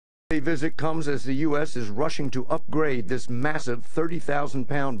visit comes as the U.S. is rushing to upgrade this massive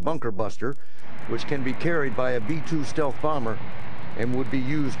 30,000-pound bunker buster, which can be carried by a B-2 stealth bomber and would be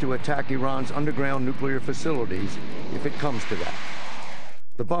used to attack Iran's underground nuclear facilities if it comes to that.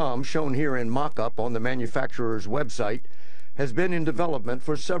 The bomb, shown here in mock-up on the manufacturer's website, has been in development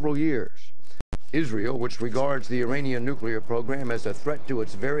for several years. Israel, which regards the Iranian nuclear program as a threat to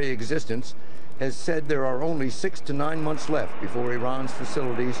its very existence, has said there are only 6 to 9 months left before Iran's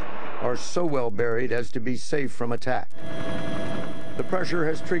facilities are so well buried as to be safe from attack. The pressure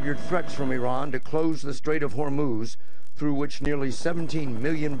has triggered threats from Iran to close the Strait of Hormuz, through which nearly 17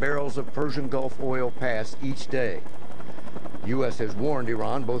 million barrels of Persian Gulf oil pass each day. The U.S. has warned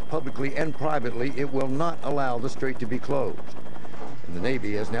Iran, both publicly and privately, it will not allow the strait to be closed. And the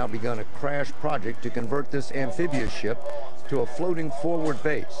Navy has now begun a crash project to convert this amphibious ship to a floating forward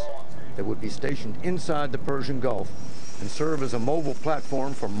base that would be stationed inside the Persian Gulf and serve as a mobile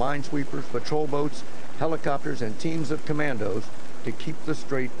platform for minesweepers, patrol boats, helicopters, and teams of commandos to keep the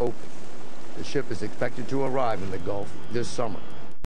strait open. The ship is expected to arrive in the Gulf this summer.